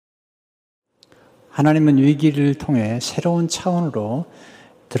하나님은 위기를 통해 새로운 차원으로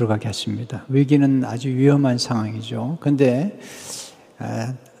들어가게 하십니다. 위기는 아주 위험한 상황이죠. 그런데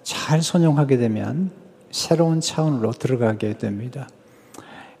잘 순종하게 되면 새로운 차원으로 들어가게 됩니다.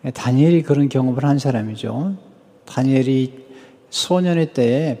 다니엘이 그런 경험을 한 사람이죠. 다니엘이 소년의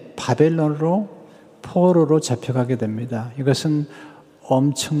때에 바벨론으로 포로로 잡혀가게 됩니다. 이것은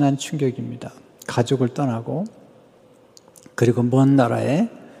엄청난 충격입니다. 가족을 떠나고 그리고 먼 나라에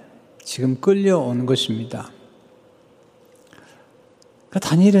지금 끌려온 것입니다.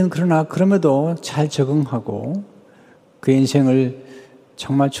 다니엘은 그럼에도 잘 적응하고 그 인생을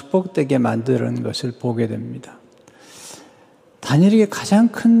정말 축복되게 만드는 것을 보게 됩니다. 다니엘에게 가장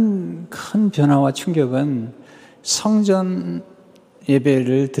큰 변화와 충격은 성전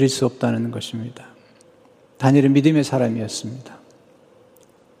예배를 드릴 수 없다는 것입니다. 다니엘은 믿음의 사람이었습니다.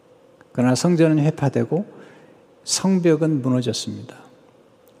 그러나 성전은 회파되고 성벽은 무너졌습니다.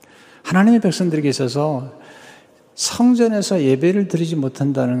 하나님의 백성들에게 있어서 성전에서 예배를 드리지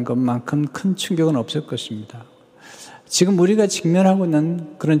못한다는 것만큼 큰 충격은 없을 것입니다. 지금 우리가 직면하고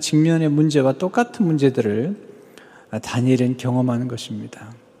있는 그런 직면의 문제와 똑같은 문제들을 다니엘은 경험하는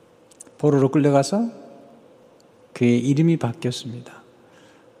것입니다. 포로로 끌려가서 그의 이름이 바뀌었습니다.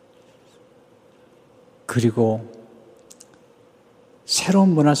 그리고 새로운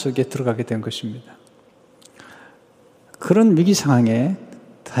문화 속에 들어가게 된 것입니다. 그런 위기 상황에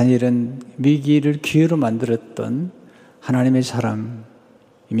다니엘은 위기를 기회로 만들었던 하나님의 사람이며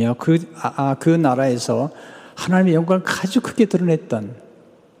그 나라에서 하나님의 영광을 아주 크게 드러냈던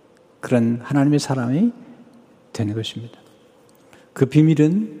그런 하나님의 사람이 되는 것입니다. 그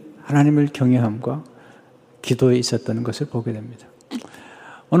비밀은 하나님을 경외함과 기도에 있었던 것을 보게 됩니다.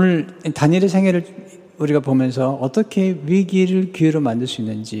 오늘 다니엘의 생애를 우리가 보면서 어떻게 위기를 기회로 만들 수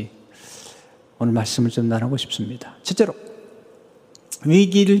있는지 오늘 말씀을 좀 나누고 싶습니다. 첫째로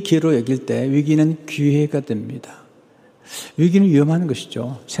위기를 기회로 여길 때 위기는 기회가 됩니다. 위기는 위험한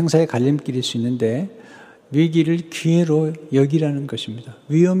것이죠. 생사의 갈림길일 수 있는데 위기를 기회로 여기라는 것입니다.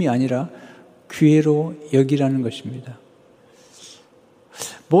 위험이 아니라 기회로 여기라는 것입니다.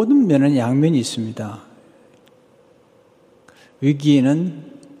 모든 면은 양면이 있습니다.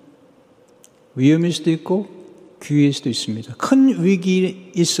 위기에는 위험일 수도 있고 기회일 수도 있습니다. 큰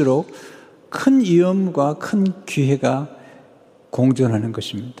위기일수록 큰 위험과 큰 기회가 공존하는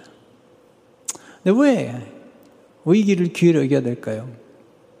것입니다. 근데 왜 위기를 기회로 여겨야 될까요?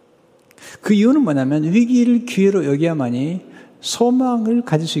 그 이유는 뭐냐면 위기를 기회로 여겨야만이 소망을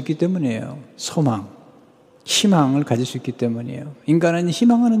가질 수 있기 때문이에요. 소망, 희망을 가질 수 있기 때문이에요. 인간은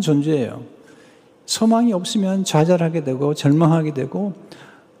희망하는 존재예요. 소망이 없으면 좌절하게 되고 절망하게 되고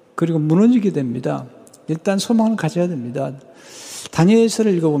그리고 무너지게 됩니다. 일단 소망을 가져야 됩니다.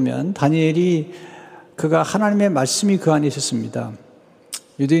 다니엘서를 읽어보면 다니엘이 그가 하나님의 말씀이 그 안에 있었습니다.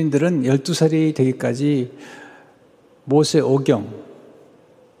 유대인들은 12살이 되기까지 모세 오경,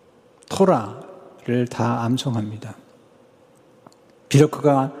 토라를 다 암송합니다. 비록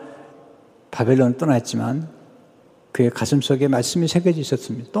그가 바벨론을 떠났지만 그의 가슴속에 말씀이 새겨져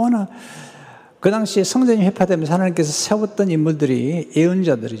있었습니다. 또 하나 그 당시에 성전이 회파되면서 하나님께서 세웠던 인물들이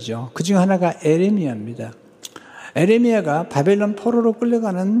예언자들이죠. 그 중 하나가 에레미야입니다. 에레미야가 바벨론 포로로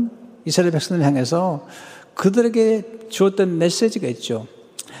끌려가는 이스라엘 백성을 향해서 그들에게 주었던 메시지가 있죠.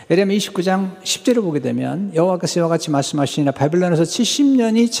 에레미야 29장 10절을 보게 되면 여호와께서 이와 같이 말씀하시니라 바벨론에서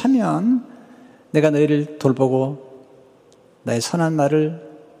 70년이 차면 내가 너희를 돌보고 나의 선한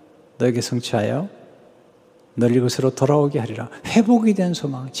말을 너에게 성취하여 너를 이곳으로 돌아오게 하리라. 회복이 된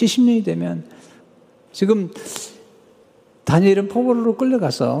소망. 70년이 되면 지금 다니엘은 포로로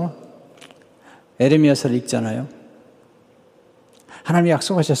끌려가서 에레미야서를 읽잖아요. 하나님이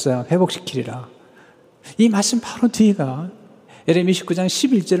약속하셨어요. 회복시키리라. 이 말씀 바로 뒤가 에레미야 19장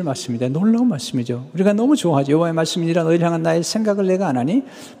 11절의 말씀입니다. 놀라운 말씀이죠. 우리가 너무 좋아하죠. 여호와의 말씀이니라 너희를 향한 나의 생각을 내가 안 하니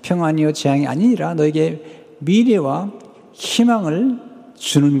평안이요 재앙이 아니니라 너에게 미래와 희망을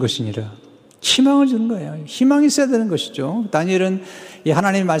주는 것이니라. 희망을 주는 거예요. 희망이 있어야 되는 것이죠. 다니엘은 이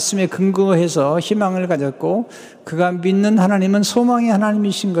하나님의 말씀에 근거해서 희망을 가졌고 그가 믿는 하나님은 소망의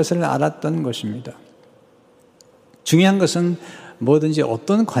하나님이신 것을 알았던 것입니다. 중요한 것은 뭐든지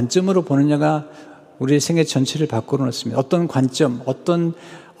어떤 관점으로 보느냐가 우리의 생애 전체를 바꾸어 놓습니다. 어떤 관점,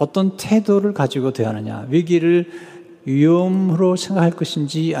 어떤 태도를 가지고 대하느냐. 위기를 위험으로 생각할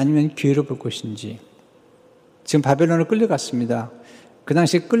것인지 아니면 기회로 볼 것인지. 지금 바벨론을 끌려갔습니다. 그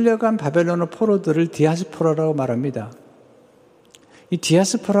당시 끌려간 바벨론의 포로들을 디아스포라라고 말합니다. 이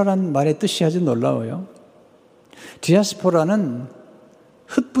디아스포라라는 말의 뜻이 아주 놀라워요. 디아스포라는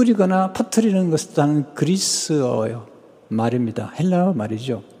흩뿌리거나 퍼뜨리는 것을 하는 그리스어예요. 말입니다. 헬라어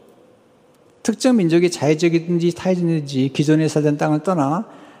말이죠. 특정 민족이 자의적이든지 타의적이든지 기존에 살던 땅을 떠나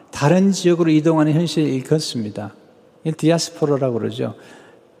다른 지역으로 이동하는 현실을 일컫습니다. 이걸 디아스포라라고 그러죠.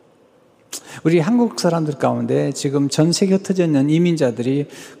 우리 한국 사람들 가운데 지금 전 세계에 흩어져 있는 이민자들이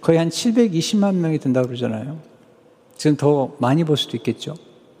거의 한 720만 명이 된다고 그러잖아요. 지금 더 많이 볼 수도 있겠죠.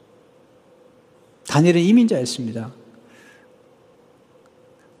 다니엘은 이민자였습니다.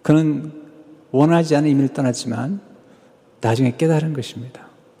 그는 원하지 않은 이민을 떠났지만 나중에 깨달은 것입니다.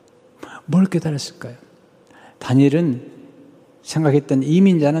 뭘 깨달았을까요? 다니엘은 생각했던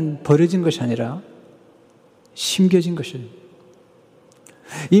이민자는 버려진 것이 아니라 심겨진 것입니다.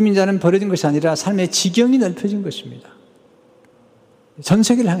 이민자는 버려진 것이 아니라 삶의 지경이 넓혀진 것입니다. 전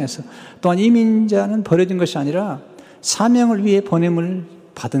세계를 향해서. 또한 이민자는 버려진 것이 아니라 사명을 위해 보냄을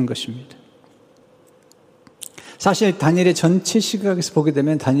받은 것입니다. 사실 다니엘의 전체 시각에서 보게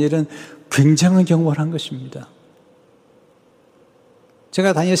되면 다니엘은 굉장한 경험을 한 것입니다.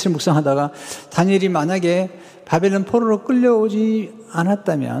 제가 다니엘서를 묵상하다가 다니엘이 만약에 바벨론 포로로 끌려오지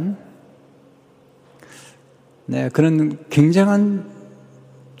않았다면 그는 굉장한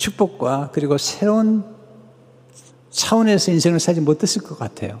축복과 그리고 새로운 차원에서 인생을 살지 못했을 것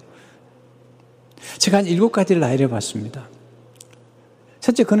같아요. 제가 한 7가지를 나열해 봤습니다.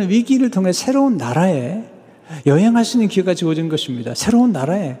 첫째, 그는 위기를 통해 새로운 나라에 여행할 수 있는 기회가 주어진 것입니다. 새로운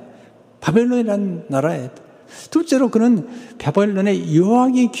나라에, 바벨론이라는 나라에. 둘째로 그는 바벨론에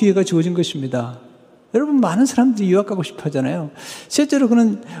유학의 기회가 주어진 것입니다. 여러분, 많은 사람들이 유학 가고 싶어 하잖아요. 셋째로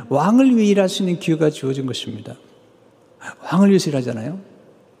그는 왕을 위해 일할 수 있는 기회가 주어진 것입니다. 왕을 위해서 일하잖아요.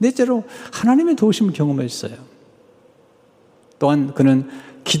 넷째로 하나님의 도우심을 경험했어요. 또한 그는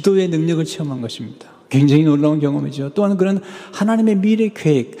기도의 능력을 체험한 것입니다. 굉장히 놀라운 경험이죠. 또한 그는 하나님의 미래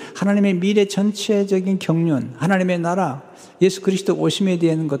계획, 하나님의 미래 전체적인 경륜, 하나님의 나라, 예수 그리스도 오심에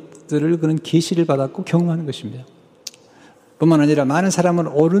대한 것들을 그는 계시를 받았고 경험하는 것입니다. 뿐만 아니라 많은 사람을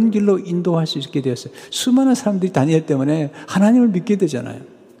옳은 길로 인도할 수 있게 되었어요. 수많은 사람들이 다니엘 때문에 하나님을 믿게 되잖아요.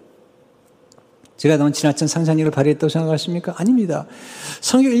 제가 너무 지나친 상상력을 발휘했다고 생각하십니까? 아닙니다.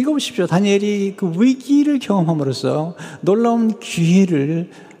 성경 읽어보십시오. 다니엘이 그 위기를 경험함으로써 놀라운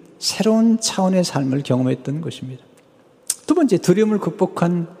기회를, 새로운 차원의 삶을 경험했던 것입니다. 두 번째, 두려움을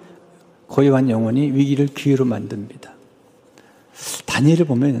극복한 고요한 영혼이 위기를 기회로 만듭니다. 다니엘을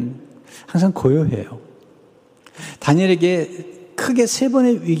보면 항상 고요해요. 다니엘에게 크게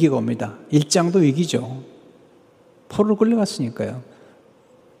 3번의 위기가 옵니다. 1장도 위기죠. 포로로 끌려갔으니까요.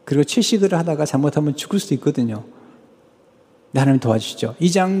 그리고 채식을 하다가 잘못하면 죽을 수도 있거든요. 하나님 도와주시죠.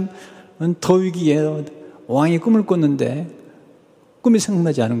 2장은 더 위기예요. 왕이 꿈을 꿨는데 꿈이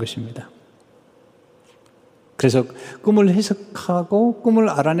생각나지 않은 것입니다. 그래서 꿈을 해석하고 꿈을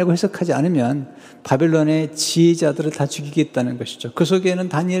알아내고 해석하지 않으면 바벨론의 지혜자들을 다 죽이겠다는 것이죠. 그 속에는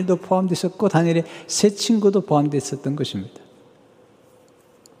다니엘도 포함되어 있었고 다니엘의 세 친구도 포함되어 있었던 것입니다.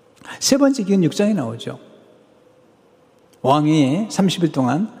 세 번째 기회는 6장에 나오죠. 왕이 30일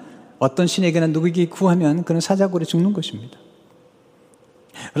동안 어떤 신에게나 누구에게 구하면 그는 사자굴에 죽는 것입니다.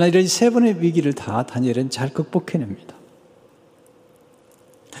 그러나 이런 세 번의 위기를 다 다니엘은 잘 극복해냅니다.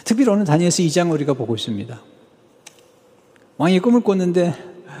 특별히 오늘 다니엘서 2장 우리가 보고 있습니다. 왕이 꿈을 꿨는데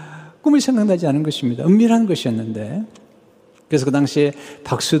꿈이 생각나지 않은 것입니다. 은밀한 것이었는데, 그래서 그 당시에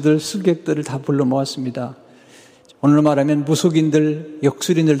박수들, 술객들을 다 불러 모았습니다. 오늘로 말하면 무속인들,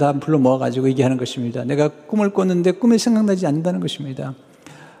 역술인들 다 불러 모아가지고 얘기하는 것입니다. 내가 꿈을 꿨는데 꿈이 생각나지 않는다는 것입니다.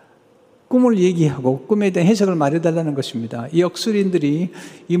 꿈을 얘기하고 꿈에 대한 해석을 말해달라는 것입니다. 이 역술인들이,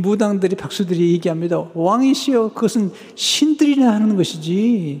 이 무당들이, 박수들이 얘기합니다. 왕이시여, 그것은 신들이나 하는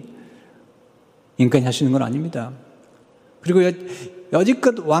것이지 인간이 할 수 있는 건 아닙니다. 그리고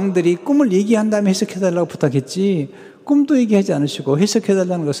여지껏 왕들이 꿈을 얘기한 다음에 해석해달라고 부탁했지 꿈도 얘기하지 않으시고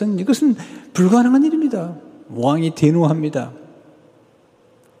해석해달라는 것은 이것은 불가능한 일입니다. 왕이 대노합니다.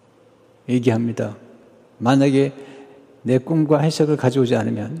 얘기합니다. 만약에 내 꿈과 해석을 가져오지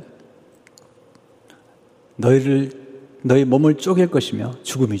않으면 너희 몸을 쪼갤 것이며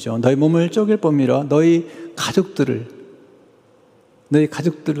죽음이죠. 너희 몸을 쪼갤 뿐이라 너희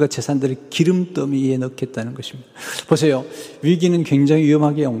가족들과 재산들을 기름더미에 넣겠다는 것입니다. 보세요. 위기는 굉장히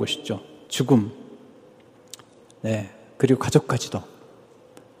위험하게 온 것이죠. 죽음. 그리고 가족까지도.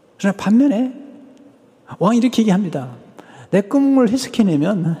 그러나 반면에 왕이 이렇게 얘기합니다. 내 꿈을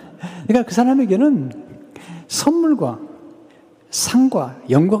해석해내면 내가 그 사람에게는 선물과 상과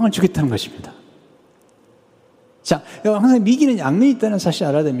영광을 주겠다는 것입니다. 자, 항상 위기는 양면이 있다는 사실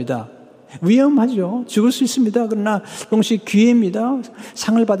알아야 됩니다. 위험하죠. 죽을 수 있습니다. 그러나 동시에 기회입니다.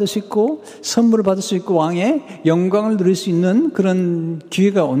 상을 받을 수 있고 선물을 받을 수 있고 왕의 영광을 누릴 수 있는 그런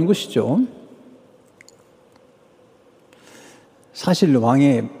기회가 온 것이죠. 사실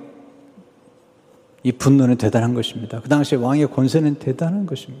왕의 이 분노는 대단한 것입니다. 그 당시에 왕의 권세는 대단한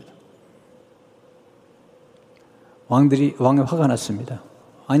것입니다. 왕이 화가 났습니다.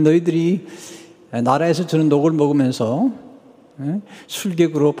 아니 너희들이 나라에서 주는 녹을 먹으면서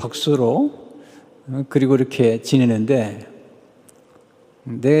술객으로 박수로 그리고 이렇게 지내는데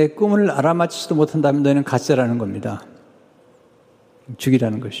내 꿈을 알아맞히지도 못한다면 너희는 가짜라는 겁니다.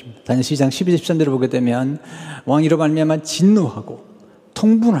 죽이라는 것입니다. 다니엘 2장 12, 13대로 보게 되면 왕이 이로 말미암아 진노하고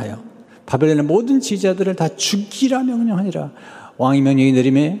통분하여 바벨론의 모든 지휘자들을 다 죽이라 명령하니라. 왕이 명령이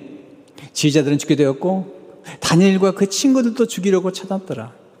내림에 지휘자들은 죽게 되었고 다니엘과 그 친구들도 죽이려고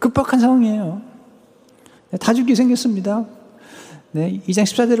쳐놨더라. 급박한 상황이에요. 다 죽게 생겼습니다. 2장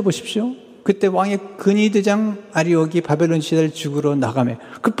 14절을 보십시오. 그때 왕의 근위대장 아리옥이 바벨론 지휘자를 죽으러 나가며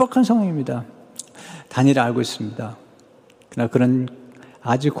급박한 상황입니다. 다니엘이 알고 있습니다. 그러나 그는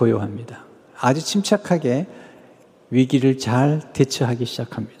아주 고요합니다. 아주 침착하게 위기를 잘 대처하기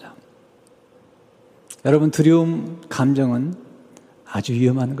시작합니다. 여러분, 두려움 감정은 아주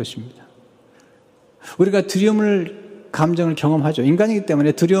위험한 것입니다. 우리가 감정을 경험하죠. 인간이기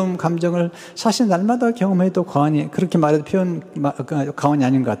때문에 두려움 감정을 사실 날마다 경험해도 그렇게 말해도 과언이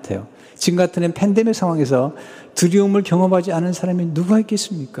아닌 것 같아요. 지금 같은 팬데믹 상황에서 두려움을 경험하지 않은 사람이 누가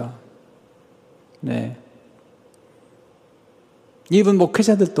있겠습니까? 네. 이분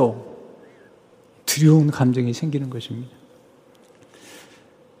목회자들도 두려운 감정이 생기는 것입니다.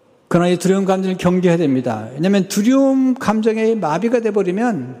 그러나 이 두려운 감정을 경계해야 됩니다. 왜냐하면 두려움 감정에 마비가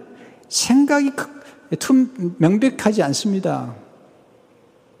돼버리면 생각이 명백하지 않습니다.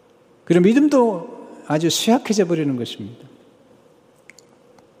 그리고 믿음도 아주 쇠약해져 버리는 것입니다.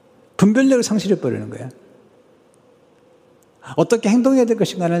 분별력을 상실해 버리는 거예요. 어떻게 행동해야 될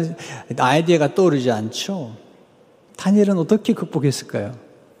것인가는 아이디어가 떠오르지 않죠. 다니엘은 어떻게 극복했을까요?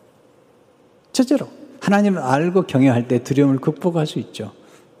 첫째로 하나님을 알고 경외할 때 두려움을 극복할 수 있죠.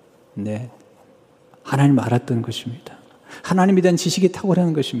 네, 하나님을 알았던 것입니다. 하나님에 대한 지식이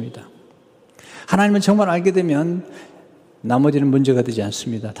탁월한 것입니다. 하나님을 정말 알게 되면 나머지는 문제가 되지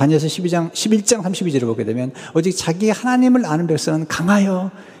않습니다. 다니엘서 11장 32절을 보게 되면 오직 자기 하나님을 아는 백성은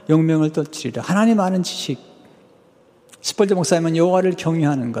강하여 영명을 떨치리라. 하나님 아는 지식. 스펄전 목사님은 여호와를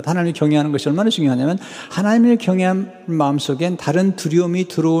경외하는 것, 하나님을 경외하는 것이 얼마나 중요하냐면 하나님을 경외한 마음속엔 다른 두려움이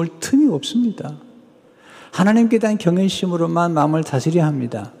들어올 틈이 없습니다. 하나님께 대한 경외심으로만 마음을 다스려야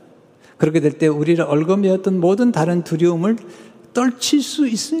합니다. 그렇게 될 때 우리를 얽어매었던 모든 다른 두려움을 떨칠 수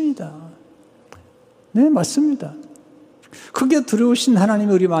있습니다. 네, 맞습니다. 크게 두려우신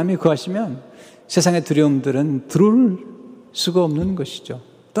하나님이 우리 마음에 거하시면 세상의 두려움들은 들어올 수가 없는 것이죠.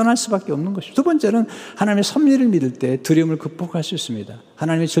 떠날 수밖에 없는 것이죠. 두 번째는 하나님의 섭리를 믿을 때 두려움을 극복할 수 있습니다.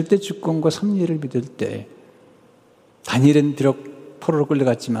 하나님의 절대 주권과 섭리를 믿을 때 다니엘은 비록 포로로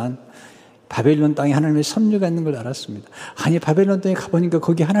끌려갔지만 바벨론 땅에 하나님의 섭리가 있는 걸 알았습니다. 아니, 바벨론 땅에 가보니까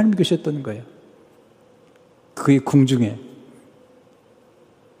거기 하나님이 계셨다는 거예요. 그의 궁중에.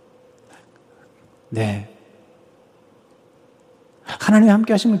 네. 하나님이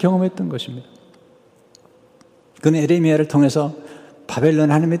함께 하신 걸 경험했던 것입니다. 그는 에레미야를 통해서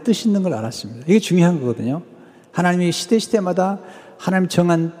바벨론 하나님의 뜻이 있는 걸 알았습니다. 이게 중요한 거거든요. 하나님이 시대마다 하나님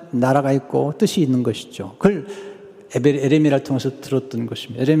정한 나라가 있고 뜻이 있는 것이죠. 그걸 에레미야를 통해서 들었던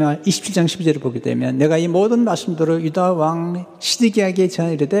것입니다. 에레미야 27장 12절을 보게 되면 내가 이 모든 말씀들을 유다 왕 시드기야에게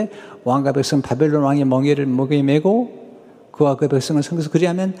전하이르되 왕과 백성 바벨론 왕의 멍에를 목에 메고 그와 그 백성을 섬겨서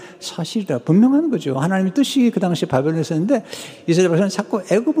그리하면 사실이라. 분명한 거죠. 하나님의 뜻이 그 당시 바벨론에 있었는데 이스라엘 백성은 자꾸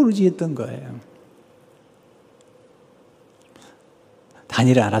애굽으로 지었던 거예요.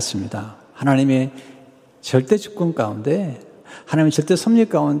 다니엘이 알았습니다. 하나님의 절대 주권 가운데, 하나님의 절대 섭리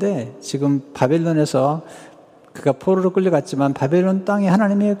가운데 지금 바벨론에서 그가 포로로 끌려갔지만 바벨론 땅에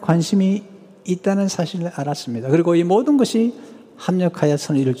하나님의 관심이 있다는 사실을 알았습니다. 그리고 이 모든 것이 합력하여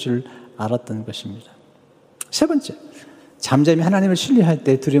선을 이룰 줄 알았던 것입니다. 세 번째, 잠잠히 하나님을 신뢰할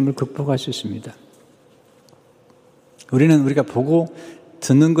때 두려움을 극복할 수 있습니다. 우리는 우리가 보고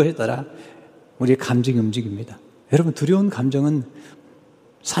듣는 것에 따라 우리의 감정이 움직입니다. 여러분, 두려운 감정은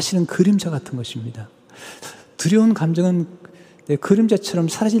사실은 그림자 같은 것입니다. 두려운 감정은 그림자처럼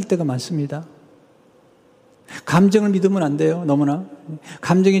사라질 때가 많습니다. 감정을 믿으면 안 돼요. 너무나.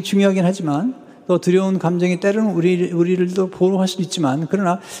 감정이 중요하긴 하지만 또 두려운 감정이 때로는 우리를 또 보호할 수도 있지만,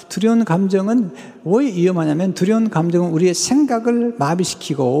 그러나 두려운 감정은 왜 위험하냐면 두려운 감정은 우리의 생각을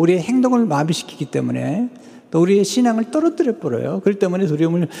마비시키고 우리의 행동을 마비시키기 때문에 또 우리의 신앙을 떨어뜨려 버려요. 그렇기 때문에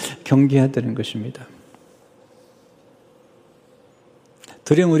두려움을 경계해야 되는 것입니다.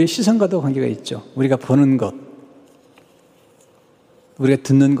 두려움은 우리의 시선과도 관계가 있죠. 우리가 보는 것, 우리가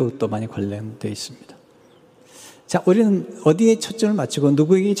듣는 것도 많이 관련되어 있습니다. 자, 우리는 어디에 초점을 맞추고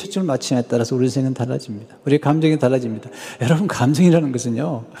누구에게 초점을 맞추냐에 따라서 우리 생각은 달라집니다. 우리의 감정이 달라집니다. 여러분, 감정이라는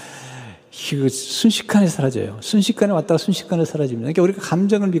것은요, 이거 순식간에 사라져요. 순식간에 왔다가 순식간에 사라집니다. 그러니까 우리가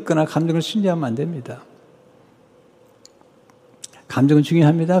감정을 믿거나 감정을 신뢰하면 안 됩니다. 감정은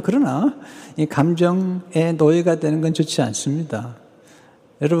중요합니다. 그러나 이 감정의 노예가 되는 건 좋지 않습니다.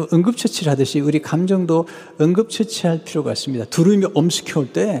 여러분, 응급처치를 하듯이 우리 감정도 응급처치할 필요가 있습니다. 두려움이 엄습해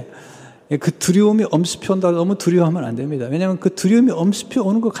올 때 그 두려움이 엄습해 온다고 너무 두려워하면 안 됩니다. 왜냐하면 그 두려움이 엄습해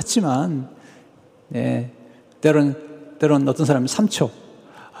오는 것 같지만 때론 어떤 사람은 3초,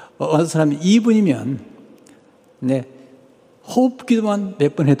 어떤 사람은 2분이면 호흡 기도만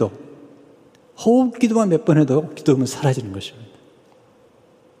몇 번 해도 기도하면 사라지는 것입니다.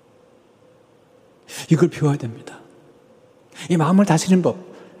 이걸 배워야 됩니다. 이 마음을 다스리는 법,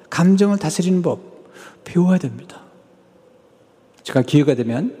 감정을 다스리는 법 배워야 됩니다. 제가 기회가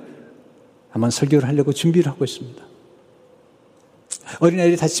되면 한번 설교를 하려고 준비를 하고 있습니다.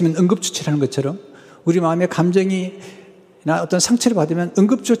 어린아이들이 다치면 응급조치를 하는 것처럼 우리 마음의 감정이나 어떤 상처를 받으면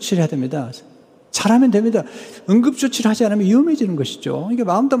응급조치를 해야 됩니다. 잘하면 됩니다. 응급조치를 하지 않으면 위험해지는 것이죠. 이게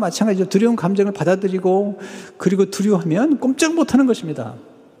마음도 마찬가지죠. 두려운 감정을 받아들이고 그리고 두려워하면 꼼짝 못하는 것입니다.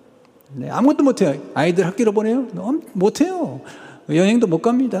 아무것도 못해요. 아이들 학교로 보내요? 못해요. 여행도 못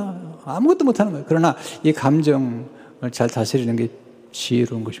갑니다. 아무것도 못하는 거예요. 그러나 이 감정을 잘 다스리는 게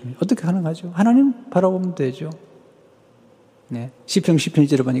지혜로운 것입니다. 어떻게 가능하죠? 하나님 바라보면 되죠. 시편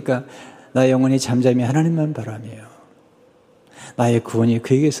 1절에 보니까 나의 영혼이 잠잠히 하나님만 바라며요. 나의 구원이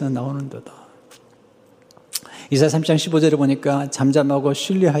그에게서 나오는도다. 이사야 3장 15절에 보니까 잠잠하고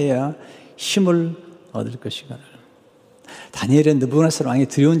신뢰하여야 힘을 얻을 것이거늘. 다니엘은 느부갓네살 왕이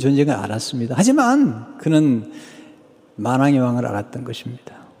두려운 존재가 알았습니다. 하지만 그는 만왕의 왕을 알았던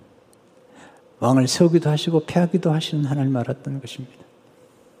것입니다. 왕을 세우기도 하시고 패하기도 하시는 하나님을 알았던 것입니다.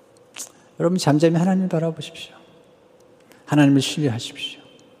 여러분, 잠잠히 하나님을 바라보십시오. 하나님을 신뢰하십시오.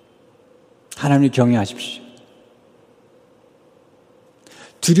 하나님을 경외하십시오.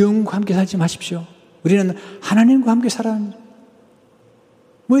 두려움과 함께 살지 마십시오. 우리는 하나님과 함께 살아야 합니다.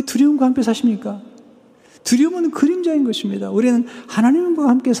 왜 두려움과 함께 사십니까? 두려움은 그림자인 것입니다. 우리는 하나님과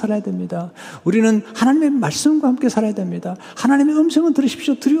함께 살아야 됩니다. 우리는 하나님의 말씀과 함께 살아야 됩니다. 하나님의 음성을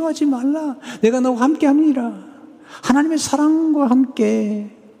들으십시오. 두려워하지 말라. 내가 너와 함께 합니다. 하나님의 사랑과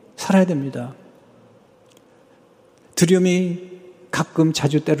함께 살아야 됩니다. 두려움이 가끔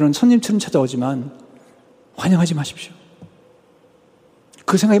자주 때로는 손님처럼 찾아오지만 환영하지 마십시오.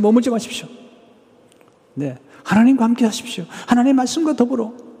 그 생각에 머물지 마십시오. 하나님과 함께 하십시오. 하나님의 말씀과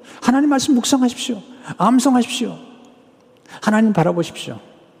더불어 하나님 말씀 묵상하십시오. 암송하십시오. 하나님 바라보십시오.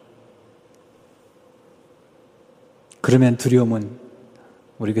 그러면 두려움은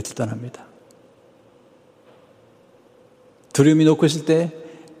우리 곁을 떠납니다. 두려움이 놓고 있을 때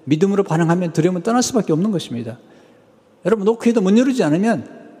믿음으로 반응하면 두려움은 떠날 수밖에 없는 것입니다. 여러분, 놓고 해도 문 열지 않으면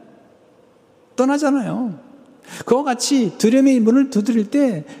떠나잖아요. 그와 같이 두려움이 문을 두드릴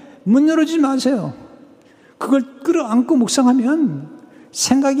때 문 열어주지 마세요. 그걸 끌어안고 묵상하면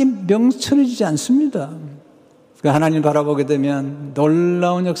생각이 명철해지지 않습니다. 하나님 바라보게 되면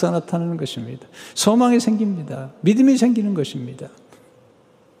놀라운 역사가 나타나는 것입니다. 소망이 생깁니다. 믿음이 생기는 것입니다.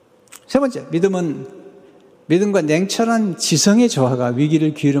 세 번째, 믿음과 냉철한 지성의 조화가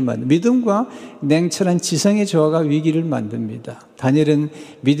위기를 기회로 만듭니다. 믿음과 냉철한 지성의 조화가 위기를 만듭니다. 다니엘은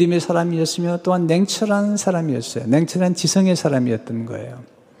믿음의 사람이었으며 또한 냉철한 사람이었어요. 냉철한 지성의 사람이었던 거예요.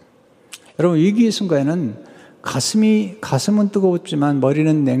 여러분, 위기의 순간에는 가슴은 뜨거웠지만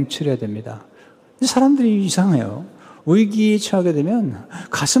머리는 냉철해야 됩니다. 사람들이 이상해요. 위기에 처하게 되면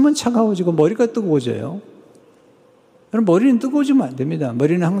가슴은 차가워지고 머리가 뜨거워져요. 여러분, 머리는 뜨거워지면 안 됩니다.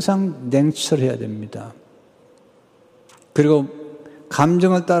 머리는 항상 냉철해야 됩니다. 그리고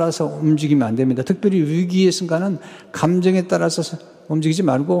감정을 따라서 움직이면 안 됩니다. 특별히 위기의 순간은 감정에 따라서 움직이지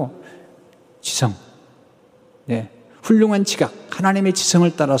말고 지성, 훌륭한 지각, 하나님의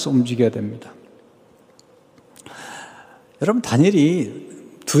지성을 따라서 움직여야 됩니다. 여러분, 다니엘이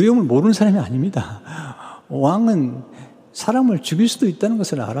두려움을 모르는 사람이 아닙니다. 왕은 사람을 죽일 수도 있다는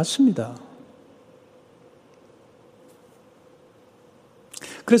것을 알았습니다.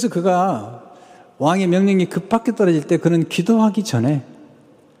 그래서 그가 왕의 명령이 급하게 떨어질 때 그는 기도하기 전에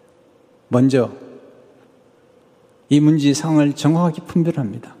먼저 이 문제의 상황을 정확하게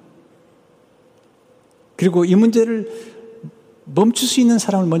분별합니다. 그리고 이 문제를 멈출 수 있는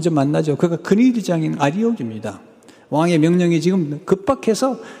사람을 먼저 만나죠. 그가 근위대장인 아리옥입니다. 왕의 명령이 지금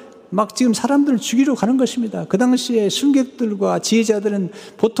급박해서 막 지금 사람들을 죽이러 가는 것입니다. 그 당시에 순객들과 지혜자들은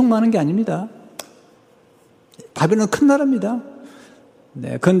보통 많은 게 아닙니다. 바벨론은 큰 나라입니다.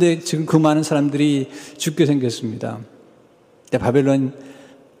 그런데 지금 그 많은 사람들이 죽게 생겼습니다. 바벨론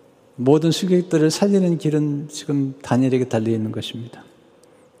모든 순객들을 살리는 길은 지금 다니엘에게 달려 있는 것입니다.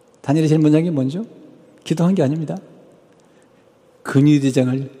 다니엘이 제일 먼저 한 게 뭔죠? 기도한 게 아닙니다.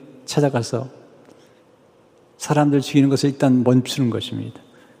 근위대장을 찾아가서 사람들 죽이는 것을 일단 멈추는 것입니다.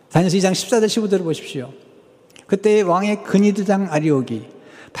 다니엘서 2장 14절 15절을 보십시오. 그때 왕의 근위대장 아리옥이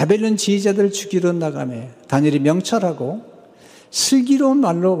바벨론 지휘자들을 죽이러 나가며 다니엘이 명철하고 슬기로운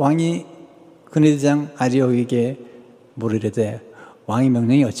말로 왕이 근위대장 아리옥에게 물으려되 왕의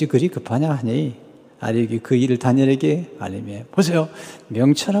명령이 어찌 그리 급하냐 하니 아리옥이 그 일을 다니엘에게 알리며 보세요.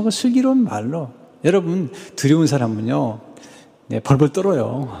 명철하고 슬기로운 말로 여러분 두려운 사람은요 벌벌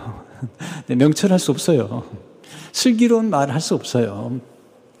떨어요. 명철할 수 없어요. 슬기로운 말을 할 수 없어요.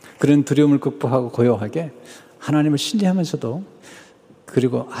 그런 두려움을 극복하고 고요하게 하나님을 신뢰하면서도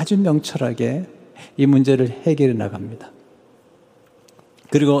그리고 아주 명철하게 이 문제를 해결해 나갑니다.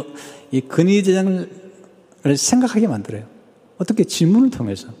 그리고 이 근위대장을 생각하게 만들어요. 어떻게 질문을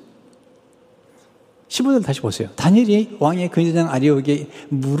통해서. 15절 다시 보세요. 다니엘이 왕의 근위대장 아리옥에게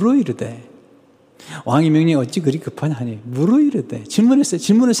물어 이르되 왕의 명령이 어찌 그리 급하냐 하니 물어 이르되 질문했어요.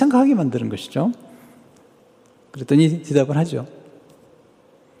 질문을 생각하게 만드는 것이죠. 그랬더니 대답을 하죠.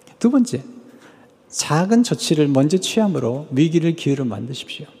 두 번째, 작은 조치를 먼저 취함으로 위기를 기회로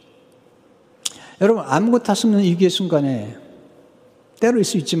만드십시오. 여러분 아무것도 할 수 없는 위기의 순간에 때로일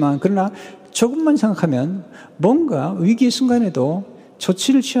수 있지만 그러나 조금만 생각하면 뭔가 위기의 순간에도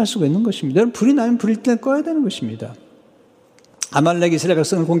조치를 취할 수가 있는 것입니다. 여러분 불이 나면 불일 때 꺼야 되는 것입니다. 아말렉이 이스라엘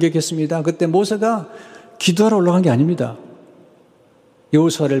백성을 공격했습니다. 그때 모세가 기도하러 올라간 게 아닙니다.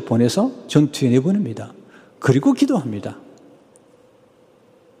 여호수아를 보내서 전투에 내보냅니다. 그리고 기도합니다.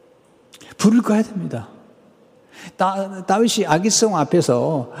 불을 꺼야 됩니다. 다윗이 아기스 왕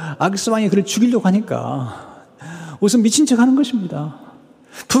앞에서 아기스 왕이 그를 죽이려고 하니까 우선 미친 척 하는 것입니다.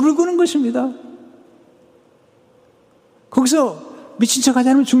 불을 끄는 것입니다. 거기서 미친 척 하지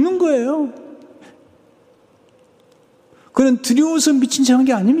않으면 죽는 거예요. 그건 두려워서 미친 척 한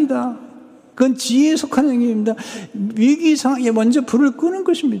게 아닙니다. 그건 지혜에 속하는 행위입니다. 위기 상황에 먼저 불을 끄는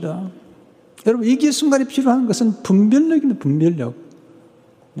것입니다. 여러분 위기의 순간에 필요한 것은 분별력입니다. 분별력.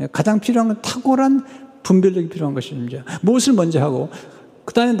 가장 필요한 건 탁월한 분별력이 필요한 것입니다. 무엇을 먼저 하고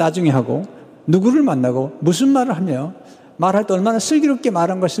그 다음에 나중에 하고 누구를 만나고 무슨 말을 하며 말할 때 얼마나 슬기롭게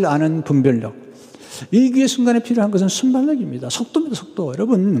말한 것을 아는 분별력. 위기의 순간에 필요한 것은 순발력입니다. 속도입니다. 속도.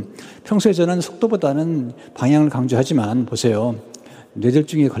 여러분 평소에 저는 속도보다는 방향을 강조하지만 보세요.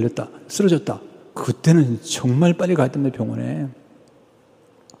 뇌졸중에 걸렸다. 쓰러졌다. 그때는 정말 빨리 가야 됩니다. 병원에.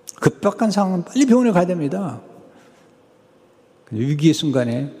 급박한 상황은 빨리 병원에 가야 됩니다. 위기의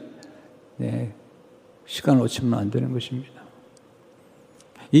순간에 시간을 놓치면 안 되는 것입니다.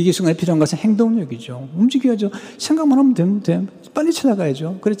 위기의 순간에 필요한 것은 행동력이죠. 움직여야죠. 생각만 하면 되면 빨리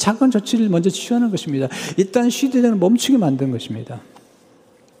찾아가야죠. 그래서 작은 조치를 먼저 취하는 것입니다. 일단 시대를 멈추게 만드는 것입니다.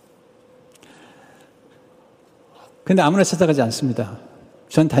 그런데 아무나 찾아가지 않습니다.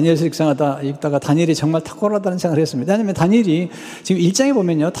 전 다니엘서 읽다가 다니엘이 정말 탁월하다는 생각을 했습니다. 왜냐하면 다니엘이 지금 1장에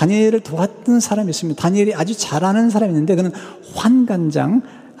보면요. 다니엘을 도왔던 사람이 있습니다. 다니엘이 아주 잘하는 사람이 있는데 그는 환관장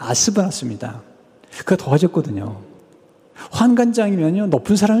아스바나스입니다. 그가 도와줬거든요. 환관장이면요.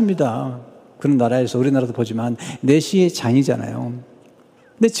 높은 사람입니다. 그런 나라에서 우리나라도 보지만 내시의 장이잖아요.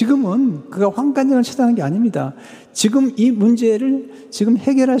 근데 지금은 그가 환관장을 찾아가는 게 아닙니다. 지금 이 문제를 지금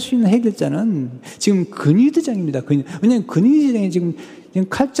해결할 수 있는 해결자는 지금 근위대장입니다. 왜냐하면 근위대장이 지금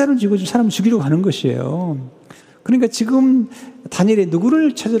칼자를 쥐고 사람을 죽이려고 하는 것이에요. 그러니까 지금 다니엘이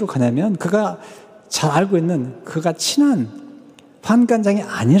누구를 찾으러 가냐면 그가 잘 알고 있는 그가 친한 환관장이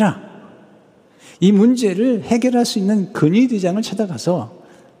아니라 이 문제를 해결할 수 있는 근위대장을 찾아가서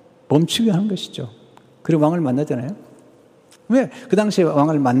멈추게 하는 것이죠. 그리고 왕을 만나잖아요. 왜? 그 당시에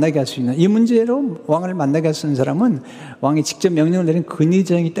왕을 만나게 할 수 있는 이 문제로 왕을 만나게 할 수 있는 사람은 왕이 직접 명령을 내린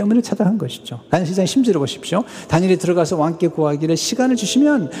근위대장이기 때문에 찾아간 것이죠. 다니엘 10장 10절을 보십시오. 다니엘이 들어가서 왕께 구하기를 시간을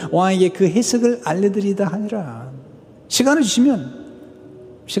주시면 왕에게 그 해석을 알려드리다 하니라. 시간을 주시면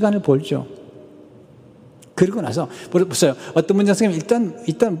시간을 벌죠. 그리고 나서 보세요. 어떤 문제 생기면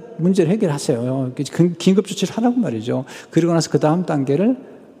일단 문제를 해결하세요. 긴급 조치를 하라고 말이죠. 그리고 나서 그 다음 단계를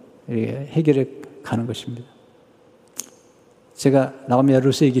해결해 가는 것입니다. 제가 나오면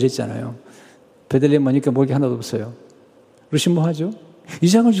루스 얘기를 했잖아요. 베들레헴 오니까 먹이 하나도 없어요. 루시 뭐 하죠?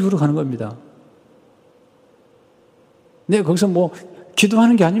 이삭을 죽으러 가는 겁니다. 네, 거기서 뭐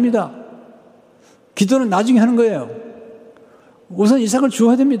기도하는 게 아닙니다. 기도는 나중에 하는 거예요. 우선 이삭을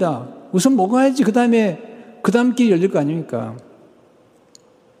주어야 됩니다. 우선 먹어야지 그 다음 길이 열릴 거 아닙니까?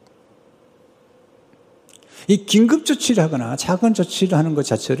 이 긴급 조치를 하거나 작은 조치를 하는 것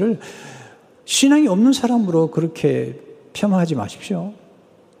자체를 신앙이 없는 사람으로 그렇게 폄하하지 마십시오.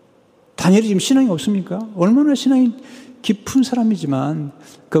 다니엘이 지금 신앙이 없습니까? 얼마나 신앙이 깊은 사람이지만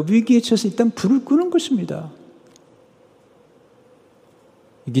그 위기에 처해서 일단 불을 끄는 것입니다.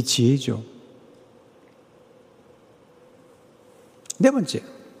 이게 지혜죠. 네 번째,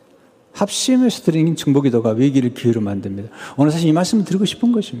 합심해서 드리는 중보기도가 위기를 기회로 만듭니다. 오늘 사실 이 말씀을 드리고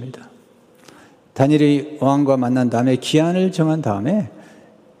싶은 것입니다. 다니엘이 왕과 만난 다음에 기한을 정한 다음에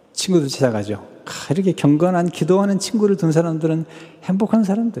친구들 찾아가죠. 이렇게 경건한 기도하는 친구를 둔 사람들은 행복한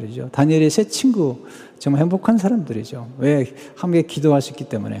사람들이죠. 다니엘의 새 친구 정말 행복한 사람들이죠. 왜? 함께 기도할 수 있기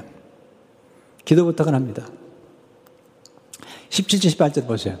때문에. 기도 부탁을 합니다. 17절 18절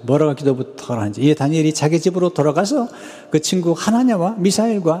보세요. 뭐라고 기도 부탁을 하는지. 이에 다니엘이 자기 집으로 돌아가서 그 친구 하나냐와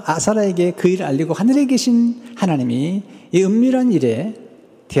미사엘과 아사라에게 그 일을 알리고 하늘에 계신 하나님이 이 은밀한 일에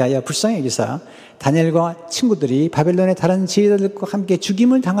대하여 불쌍히 여기사 다니엘과 친구들이 바벨론의 다른 지혜자들과 함께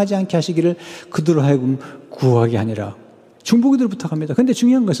죽임을 당하지 않게 하시기를 그들로 하여금 구하게 하니라. 중보기도를 부탁합니다. 그런데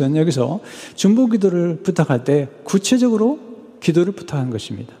중요한 것은 여기서 중보기도를 부탁할 때 구체적으로 기도를 부탁한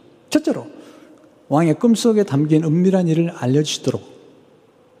것입니다. 첫째로 왕의 꿈속에 담긴 은밀한 일을 알려주시도록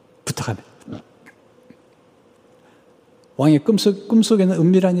부탁합니다. 왕의 꿈속에는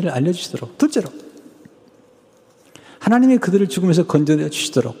은밀한 일을 알려주시도록. 둘째로 하나님이 그들을 죽음에서 건져내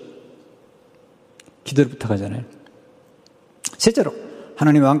주시도록 기도를 부탁하잖아요. 셋째로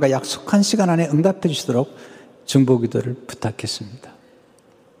하나님 왕과 약속한 시간 안에 응답해 주시도록 중보기도를 부탁했습니다.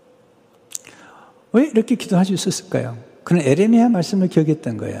 왜 이렇게 기도할 수 있었을까요? 그는 에레미야 말씀을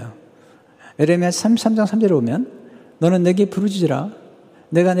기억했던 거예요. 에레미야 33장 3절에 보면 너는 내게 부르짖으라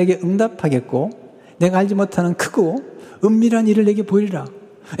내가 내게 응답하겠고 내가 알지 못하는 크고 은밀한 일을 내게 보이리라.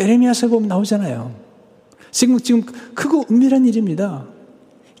 에레미야서에 보면 나오잖아요. 지금 크고 은밀한 일입니다.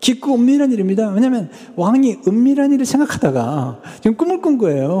 깊고 은밀한 일입니다. 왜냐하면 왕이 은밀한 일을 생각하다가 지금 꿈을 꾼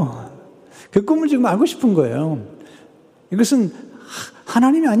거예요. 그 꿈을 지금 알고 싶은 거예요. 이것은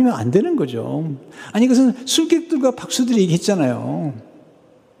하나님이 아니면 안 되는 거죠. 아니 이것은 술객들과 박수들이 얘기했잖아요.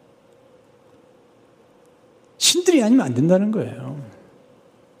 신들이 아니면 안 된다는 거예요.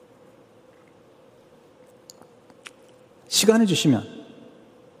 시간을 주시면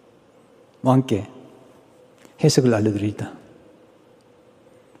왕께 해석을 알려드리겠다.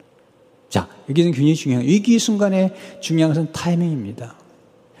 자, 여기는 굉장히 중요한 위기 순간에 중요한 것은 타이밍입니다.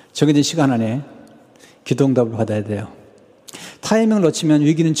 정해진 시간 안에 기도 응답을 받아야 돼요. 타이밍을 놓치면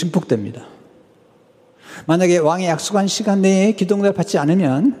위기는 증폭됩니다. 만약에 왕의 약속한 시간 내에 기도 응답을 받지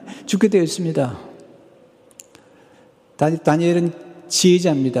않으면 죽게 되어 있습니다. 다니엘은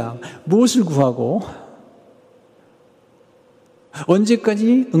지혜자입니다. 무엇을 구하고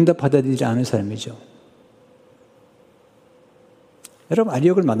언제까지 응답받아야 되지 않은 사람이죠. 여러분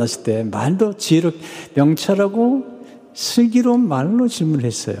아리옥을 만났을 때 말도 지혜롭 명철하고 슬기로운 말로 질문을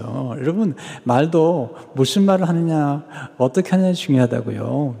했어요. 여러분 말도 무슨 말을 하느냐 어떻게 하느냐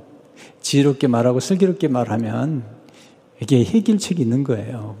중요하다고요. 지혜롭게 말하고 슬기롭게 말하면 이게 해결책이 있는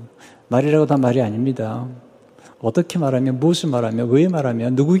거예요. 말이라고 다 말이 아닙니다. 어떻게 말하며 무엇을 말하며 왜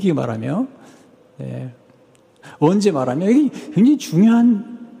말하며 누구에게 말하며 네. 언제 말하며 이게 굉장히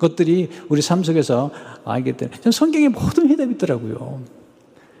중요한 것들이 우리 삶 속에서 알게 돼요. 저는 성경에 모든 해답이 있더라고요.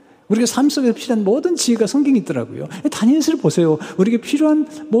 우리가 삶 속에서 필요한 모든 지혜가 성경에 있더라고요. 다니엘서를 보세요. 우리에게 필요한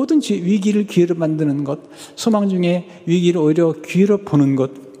모든 지혜, 위기를 기회로 만드는 것, 소망 중에 위기를 오히려 기회로 보는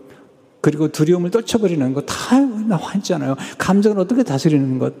것, 그리고 두려움을 떨쳐버리는 것 다 나와 있잖아요. 감정을 어떻게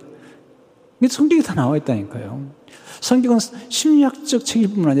다스리는 것. 성경에 다 나와 있다니까요. 성경은 심리학적 책일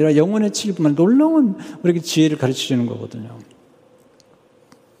뿐만 아니라 영혼의 책일 뿐만 아니라 놀라운 우리에게 지혜를 가르쳐주는 거거든요.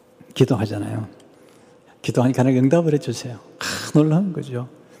 기도하잖아요. 기도하니까 하나님 응답을 해주세요. 놀라운 거죠.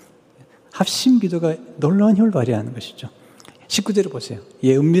 합심 기도가 놀라운 힘을 발휘하는 것이죠. 19절을 보세요.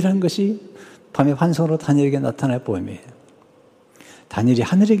 예, 은밀한 것이 밤의 환상으로 다니엘에게 나타날 보임이에요. 다니엘이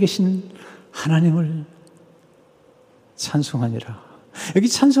하늘에 계신 하나님을 찬송하니라. 여기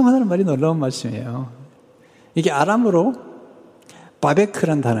찬송하다는 말이 놀라운 말씀이에요. 이게 아람어로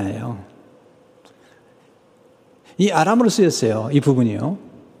바베크란 단어예요. 이 아람어로 쓰였어요. 이 부분이요.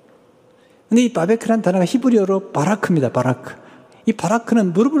 근데 이 바베크란 단어가 히브리어로 바라크입니다. 바라크. 이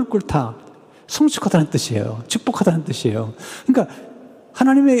바라크는 무릎을 꿇다, 성축하다는 뜻이에요. 축복하다는 뜻이에요. 그러니까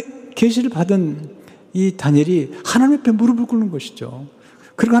하나님의 계시를 받은 이 다니엘이 하나님 앞에 무릎을 꿇는 것이죠.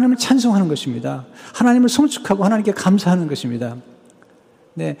 그리고 하나님을 찬송하는 것입니다. 하나님을 성축하고 하나님께 감사하는 것입니다.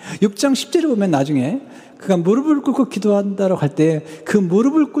 네, 6장 10절에 보면 나중에 그가 무릎을 꿇고 기도한다고 할 때 그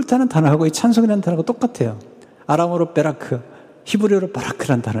무릎을 꿇다는 단어하고 이 찬송이라는 단어가 똑같아요. 아람어로 베라크, 히브리어로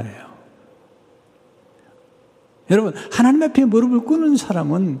바라크라는 단어예요. 여러분, 하나님 앞에 무릎을 꿇는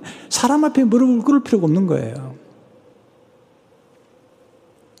사람은 사람 앞에 무릎을 꿇을 필요가 없는 거예요.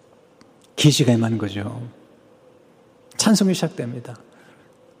 계시가 임하는 거죠. 찬송이 시작됩니다.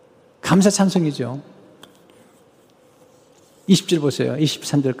 감사 찬송이죠. 20절 보세요.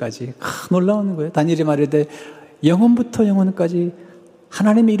 23절까지. 놀라운 거예요. 다니엘이 말하되 영혼부터 영혼까지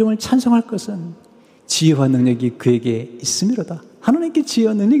하나님의 이름을 찬송할 것은 지혜와 능력이 그에게 있음이로다. 하나님께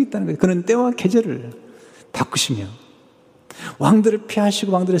지혜와 능력이 있다는 거예요. 그는 때와 계절을 바꾸시며 왕들을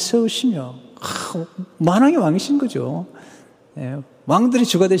피하시고 왕들을 세우시며 만왕의 왕이신 거죠. 예, 왕들이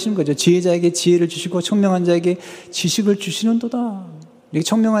주가 되시는 거죠. 지혜자에게 지혜를 주시고 청명한 자에게 지식을 주시는도다. 이게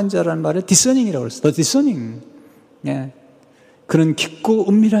청명한 자라는 말을 디서닝이라고 그랬어요. 더 디서닝. 예, 그런 깊고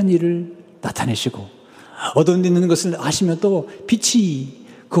은밀한 일을 나타내시고 어두운 데 있는 것을 아시면 또 빛이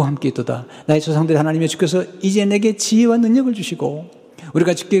그와 함께 있도다. 나의 조상들의 하나님의 주께서 이제 내게 지혜와 능력을 주시고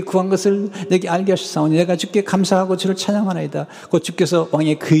우리가 주께 구한 것을 내게 알게 하셨사오니 내가 주께 감사하고 주를 찬양하나이다. 곧 주께서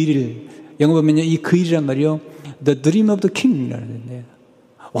왕의 그 일을, 영어 보면요, 이 그 일이란 말이요, The dream of the king이라는데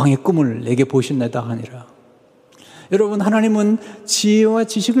왕의 꿈을 내게 보신나이다 하니라. 여러분, 하나님은 지혜와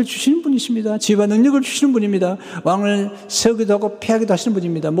지식을 주시는 분이십니다. 지혜와 능력을 주시는 분입니다. 왕을 세우기도 하고 폐하기도 하시는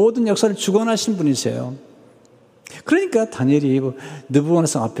분입니다. 모든 역사를 주관하시는 분이세요. 그러니까 다니엘이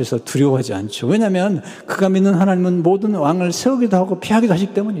느부갓네살 앞에서 두려워하지 않죠. 왜냐하면 그가 믿는 하나님은 모든 왕을 세우기도 하고 폐하기도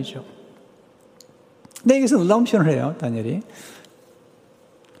하시기 때문이죠. 근데 여기서 놀라운 표현을 해요, 다니엘이.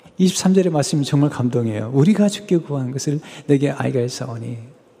 23절의 말씀이 정말 감동이에요. 우리가 주께 구한 것을 내게 알게 하사오니.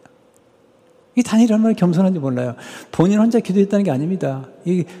 이 다니엘이 얼마나 겸손한지 몰라요. 본인 혼자 기도했다는 게 아닙니다.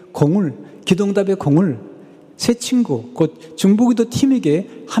 이 공을, 기도응답의 공을 새 친구, 곧 중보기도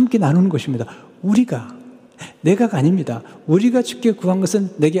팀에게 함께 나누는 것입니다. 내가가 아닙니다. 우리가 주께 구한 것은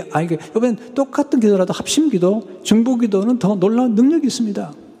내게 알게. 여러분, 똑같은 기도라도 합심기도, 중보기도는 더 놀라운 능력이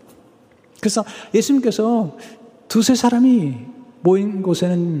있습니다. 그래서 예수님께서 두세 사람이 모인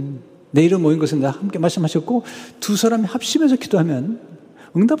곳에는, 내 이름 모인 곳에는 함께 말씀하셨고, 두 사람이 합심해서 기도하면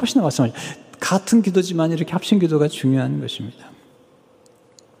응답하신다고 말씀하셨죠. 같은 기도지만 이렇게 합심 기도가 중요한 것입니다.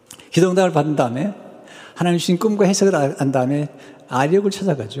 기도 응답을 받은 다음에 하나님 주신 꿈과 해석을 안 다음에 아리옥을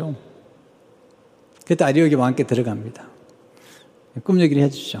찾아가죠. 그때 아리옥이 왕께 들어갑니다. 꿈 얘기를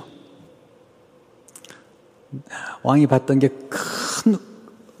해주죠. 왕이 봤던 게 큰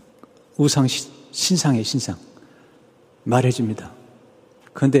우상, 신상 말해줍니다.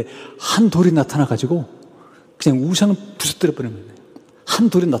 그런데 한 돌이 나타나가지고 그냥 우상을 부서뜨려 버리는 거예요. 한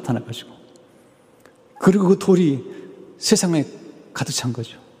돌이 나타나가지고. 그리고 그 돌이 세상에 가득 찬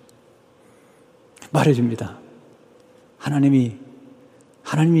거죠. 말해줍니다. 하나님이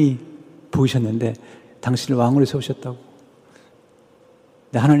보이셨는데 당신을 왕으로 세우셨다고.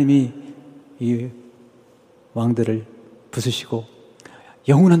 근데 하나님이 이 왕들을 부수시고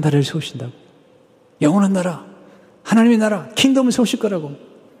영원한 나라를 세우신다고. 영원한 나라, 하나님의 나라, 킹덤을 세우실 거라고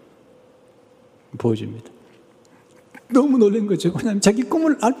보여줍니다. 너무 놀란 거죠. 왜냐하면 자기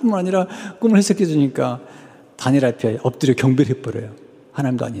꿈을 알 뿐만 아니라 꿈을 해석해 주니까 다니엘 앞에 엎드려 경배를 해버려요.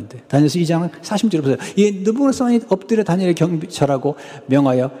 하나님도 아닌데. 다니엘서 2장 40절을 보세요. 이 느부갓네살이 엎드려 다니엘에 절하고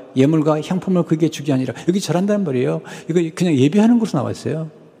명하여 예물과 향품을 그에게 주게 하니라. 여기 절한다는 말이에요. 이거 그냥 예배하는 것으로 나와 있어요.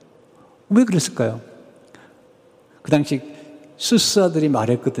 왜 그랬을까요? 그 당시 수사들이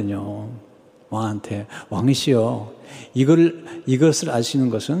말했거든요. 왕한테, 왕이시여, 이것을 아시는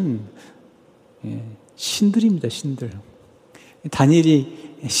것은 신들입니다, 신들.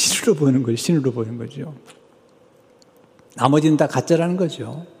 다니엘이 신으로 보이는 거죠. 신으로 보이는 거죠. 나머지는 다 가짜라는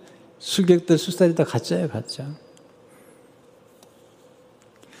거죠. 술객들, 수사들이 다 가짜예요, 가짜.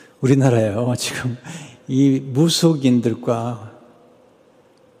 우리나라에요, 지금 이 무속인들과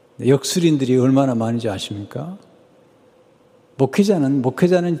역술인들이 얼마나 많은지 아십니까?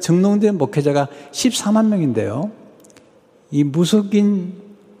 목회자는 증명된 목회자가 14만 명인데요. 이 무속인과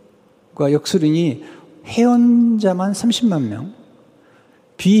역술인이 회원자만 30만 명,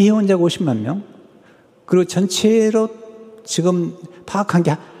 비회원자가 50만 명, 그리고 전체로 지금 파악한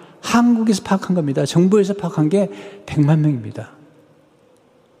게 한국에서 파악한 겁니다. 정부에서 파악한 게 100만 명입니다.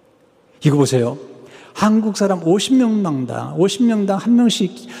 이거 보세요. 한국 사람 50명당 한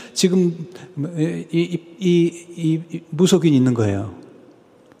명씩 지금 이 무속인이 있는 거예요.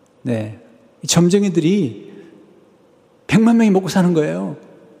 네. 점쟁이들이 100만 명이 먹고 사는 거예요.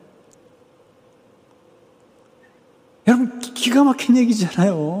 여러분, 기가 막힌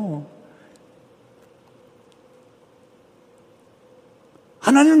얘기잖아요.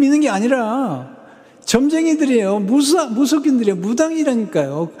 하나님을 믿는 게 아니라 점쟁이들이에요. 무속인들이에요.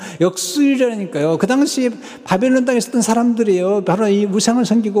 무당이라니까요. 역술이라니까요. 그 당시에 바벨론 땅에 있었던 사람들이에요. 바로 이 우상을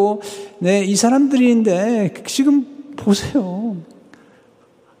섬기고, 네, 이 사람들인데, 지금 보세요.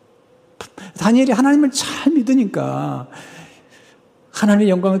 다니엘이 하나님을 잘 믿으니까, 하나님의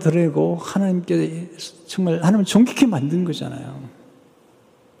영광을 드러내고, 하나님께 정말 하나님을 존귀케 만든 거잖아요.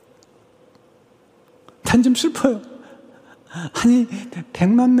 난 좀 슬퍼요. 아니,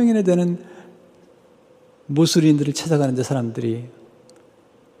 100만 명이나 되는 무슬림들을 찾아가는데 사람들이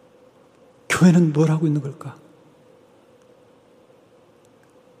교회는 뭘 하고 있는 걸까?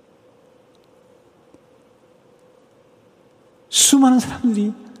 수많은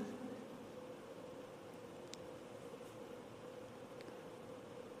사람들이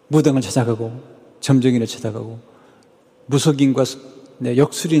무당을 찾아가고 점쟁이를 찾아가고 무속인과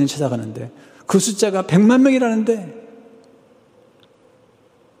역술인을 찾아가는데 그 숫자가 100만 명이라는데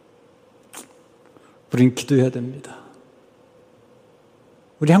우리는 기도해야 됩니다.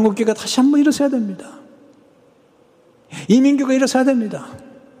 우리 한국교회가 다시 한번 일어서야 됩니다. 이민교가 일어서야 됩니다.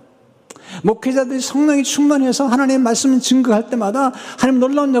 목회자들이 성령이 충만해서 하나님의 말씀을 증거할 때마다 하나님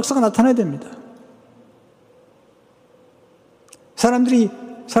놀라운 역사가 나타나야 됩니다.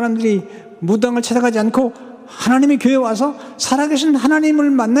 사람들이 무당을 찾아가지 않고 하나님의 교회에 와서 살아계신 하나님을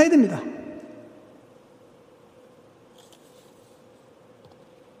만나야 됩니다.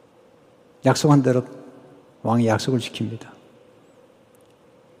 약속한 대로 왕이 약속을 지킵니다.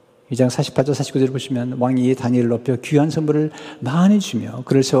 2장 48절 49절을 보시면 왕이 다니엘을 높여 귀한 선물을 많이 주며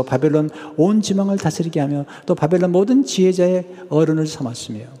그를 세워 바벨론 온 지방을 다스리게 하며 또 바벨론 모든 지혜자의 어른을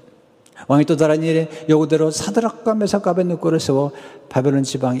삼았으며 왕이 또 다니엘의 요구대로 사드락과 메삭과 아벳느고를 세워 바벨론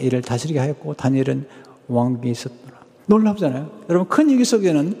지방 일을 다스리게 하였고 다니엘은 왕국에 있었더라. 놀랍잖아요. 여러분, 큰 위기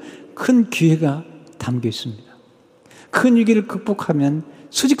속에는 큰 기회가 담겨 있습니다. 큰 위기를 극복하면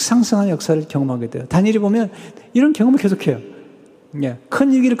수직 상승하는 역사를 경험하게 돼요. 다니엘이 보면 이런 경험을 계속해요.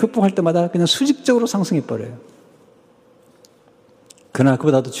 큰 위기를 극복할 때마다 그냥 수직적으로 상승해 버려요. 그러나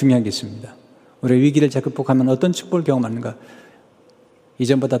그보다도 중요한 게 있습니다. 우리가 위기를 잘 극복하면 어떤 축복을 경험하는가?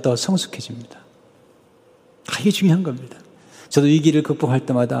 이전보다 더 성숙해집니다. 이게 중요한 겁니다. 저도 위기를 극복할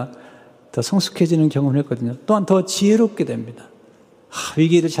때마다 더 성숙해지는 경험을 했거든요. 또한 더 지혜롭게 됩니다.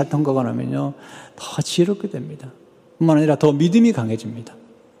 위기를 잘 통과하고 나면요, 더 지혜롭게 됩니다. 뿐만 아니라 더 믿음이 강해집니다.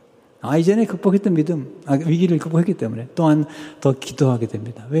 이전에 극복했던 믿음, 위기를 극복했기 때문에 또한 더 기도하게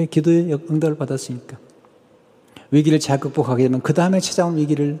됩니다. 왜? 기도의 응답을 받았으니까. 위기를 잘 극복하게 되면 그 다음에 찾아온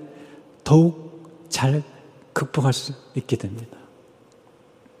위기를 더욱 잘 극복할 수 있게 됩니다.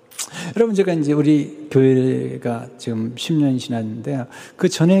 여러분, 제가 이제 우리 교회가 지금 10년이 지났는데 그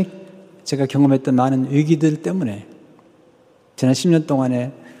전에 제가 경험했던 많은 위기들 때문에 지난 10년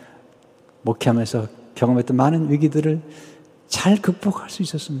동안에 목회하면서 경험했던 많은 위기들을 잘 극복할 수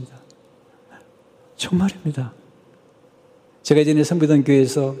있었습니다. 정말입니다. 제가 예전에 섬기던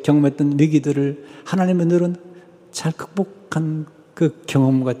교회에서 경험했던 위기들을 하나님의 은혜로 잘 극복한 그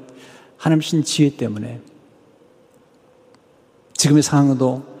경험과 하나님 주신 지혜 때문에 지금의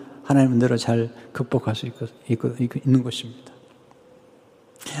상황도 하나님의 은혜로 잘 극복할 수 있는 것입니다.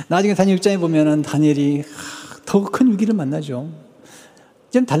 나중에 다니엘 6장에 보면은 다니엘이 더 큰 위기를 만나죠.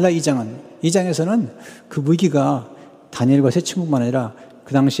 좀 달라. 2장에서는 그 위기가 다니엘과 세 친구만 아니라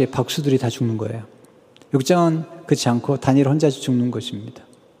그 당시에 박수들이 다 죽는 거예요. 6장은 그렇지 않고 다니엘 혼자 죽는 것입니다.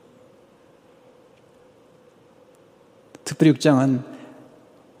 특별히 6장은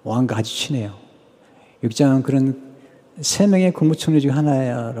왕과 아주 친해요. 6장은 그런 3명의 국무총리 중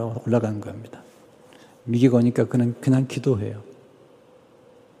하나로 올라간 겁니다. 위기가 오니까 그는 그냥 기도해요.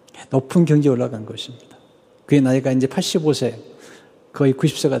 높은 경지에 올라간 것입니다. 그의 나이가 이제 85세, 거의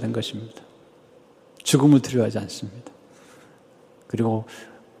 90세가 된 것입니다. 죽음을 두려워하지 않습니다. 그리고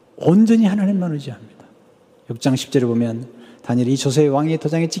온전히 하나님만 의지합니다. 6장 10절에 보면 다니엘이 조세의 왕이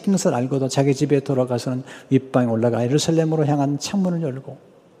도장에 찍힌 것을 알고도 자기 집에 돌아가서는 윗방에 올라가 예루살렘으로 향한 창문을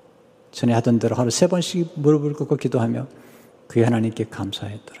열고 전에 하던 대로 하루 3번씩 무릎을 꿇고 기도하며 그의 하나님께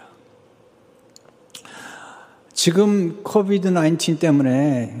감사했더라. 지금 코비드-19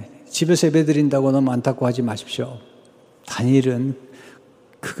 때문에 집에서 예배드린다고 너무 안타까워하지 마십시오. 다니엘은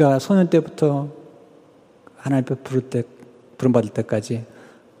그가 소년 때부터 하나님 앞에 부름받을 때까지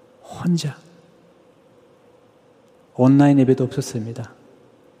혼자 온라인 예배도 없었습니다.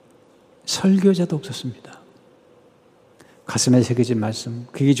 설교자도 없었습니다. 가슴에 새겨진 말씀,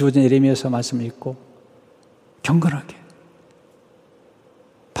 그게 주어진 예레미야서 말씀을 읽고 경건하게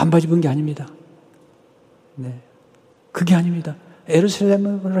반바지 입은 게 아닙니다. 그게 아닙니다.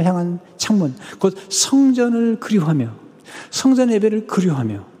 예루살렘으로 향한 창문, 곧 성전을 그리워하며 성전 예배를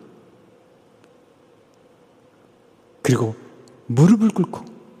그리워하며 그리고 무릎을 꿇고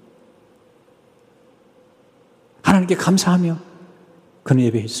하나님께 감사하며 그는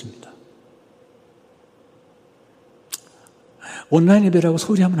예배했습니다. 온라인 예배라고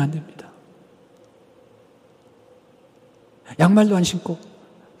소리하면 안 됩니다. 양말도 안 신고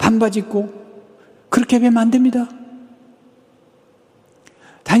반바지 입고 그렇게 예배하면 안 됩니다.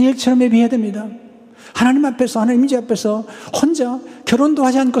 다니엘처럼 예배해야 됩니다. 하나님 앞에서, 하나님 임재 앞에서 혼자 결혼도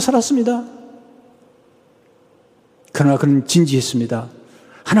하지 않고 살았습니다. 그러나 그는 진지했습니다.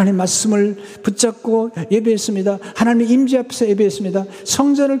 하나님 말씀을 붙잡고 예배했습니다. 하나님의 임재 앞에서 예배했습니다.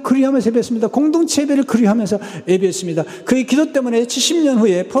 성전을 그리워하면서 예배했습니다. 공동체 예배를 그리워하면서 예배했습니다. 그의 기도 때문에 70년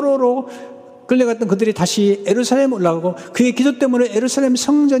후에 포로로 끌려갔던 그들이 다시 예루살렘에 올라가고 그의 기도 때문에 예루살렘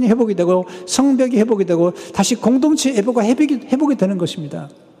성전이 회복이 되고 성벽이 회복이 되고 다시 공동체 예배가 회복이 되는 것입니다.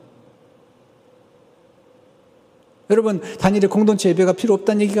 여러분, 다니엘의 공동체 예배가 필요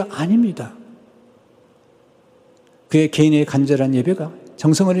없다는 얘기가 아닙니다. 그의 개인의 간절한 예배가,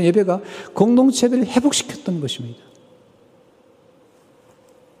 정성 어린 예배가 공동체 예배를 회복시켰던 것입니다.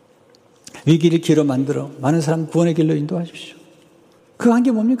 위기를 기회로 만들어 많은 사람 구원의 길로 인도하십시오. 그 한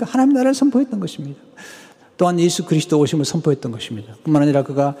게 뭡니까? 하나님 나라를 선포했던 것입니다. 또한 예수 그리스도 오심을 선포했던 것입니다. 뿐만 아니라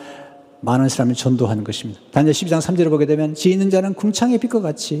그가 많은 사람을 전도하는 것입니다. 다니엘 12장 3절을 보게 되면 지혜 있는 자는 궁창의 빛과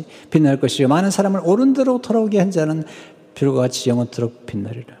같이 빛날 것이요 많은 사람을 옳은 대로 돌아오게 한 자는 별과 같이 영원토록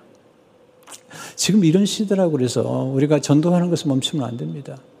빛나리라. 지금 이런 시대라고 그래서 우리가 전도하는 것을 멈추면 안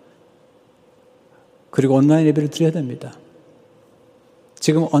됩니다. 그리고 온라인 예배를 드려야 됩니다.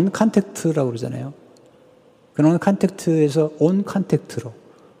 지금 언컨택트라고 그러잖아요. 그 언컨택트에서 온컨택트로,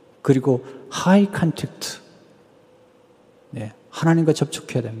 그리고 하이 컨택트, 네, 하나님과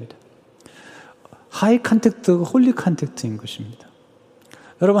접촉해야 됩니다. 하이 컨택트가 홀리 컨택트인 것입니다.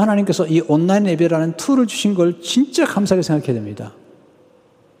 여러분, 하나님께서 이 온라인 예배라는 툴을 주신 걸 진짜 감사하게 생각해야 됩니다.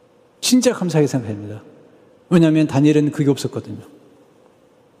 진짜 감사하게 생각해야 됩니다. 왜냐하면 다니엘은 그게 없었거든요.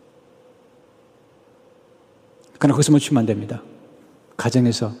 그러나 거기서 멈추면 안 됩니다.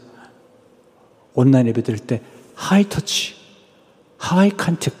 가정에서 온라인 예배 드릴 때 하이 터치, 하이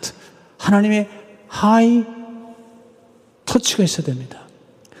컨택트, 하나님의 하이 터치가 있어야 됩니다.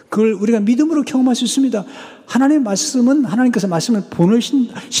 그걸 우리가 믿음으로 경험할 수 있습니다. 하나님의 말씀은, 하나님께서 말씀을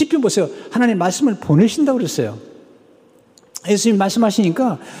시편 보세요. 하나님 말씀을 보내신다고 그랬어요. 예수님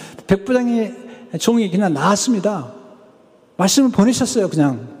말씀하시니까 백부장의 종이 그냥 나왔습니다. 말씀을 보내셨어요,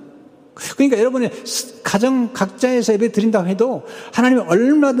 그냥. 그러니까 여러분의 가정 각자에서 예배 드린다고 해도 하나님이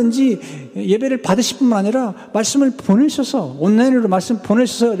얼마든지 예배를 받으실 뿐만 아니라 말씀을 보내셔서, 온라인으로 말씀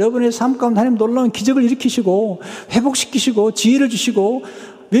보내셔서 여러분의 삶 가운데 하나님 놀라운 기적을 일으키시고 회복시키시고 지혜를 주시고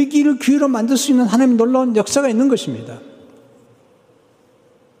위기를 기회로 만들 수 있는 하나님의 놀라운 역사가 있는 것입니다.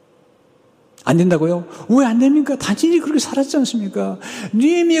 안 된다고요? 왜 안 됩니까? 다니엘이 그렇게 살았지 않습니까?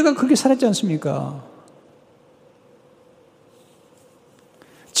 느헤미야가 그렇게 살았지 않습니까?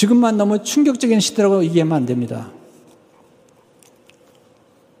 지금만 너무 충격적인 시대라고 얘기하면 안 됩니다.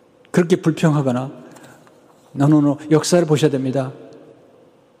 그렇게 불평하거나 역사를 보셔야 됩니다.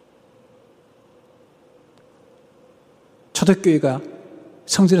 초대교회가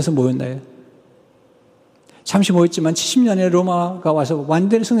성전에서 모였나요? 잠시 모였지만 70년에 로마가 와서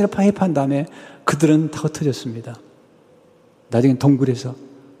완전히 성전을 파괴한 다음에 그들은 다 흩어졌습니다. 나중에 동굴에서,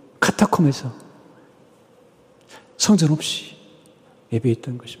 카타콤에서 성전 없이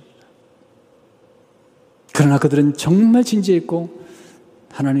예배했던 것입니다. 그러나 그들은 정말 진지했고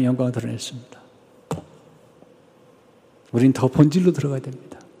하나님의 영광을 드러냈습니다. 우리는 더 본질로 들어가야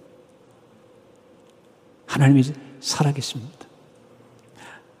됩니다. 하나님이 살아계십니다.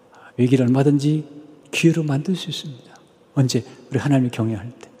 위기를 얼마든지 기회로 만들 수 있습니다. 언제? 우리 하나님을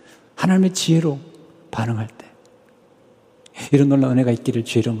경외할 때, 하나님의 지혜로 반응할 때. 이런 놀라운 은혜가 있기를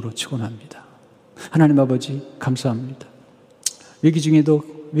주의 이름으로 축원합니다. 하나님 아버지 감사합니다. 위기 중에도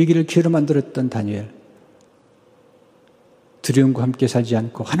위기를 기회로 만들었던 다니엘, 두려움과 함께 살지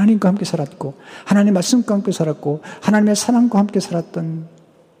않고 하나님과 함께 살았고 하나님의 말씀과 함께 살았고 하나님의 사랑과 함께 살았던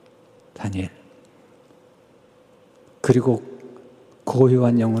다니엘, 그리고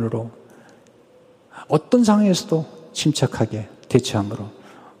고요한 영혼으로 어떤 상황에서도 침착하게 대처함으로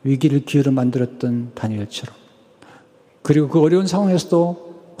위기를 기회로 만들었던 다니엘처럼, 그리고 그 어려운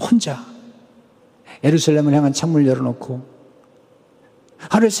상황에서도 혼자 예루살렘을 향한 창문을 열어놓고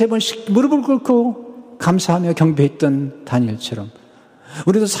하루에 3번씩 무릎을 꿇고 감사하며 경배했던 다니엘처럼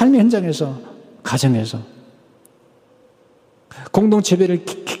우리도 삶의 현장에서, 가정에서 공동체 예배를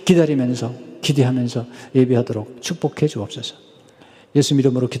기다리면서, 기대하면서 예배하도록 축복해 주옵소서. 예수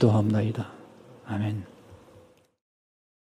이름으로 기도하옵나이다. 아멘.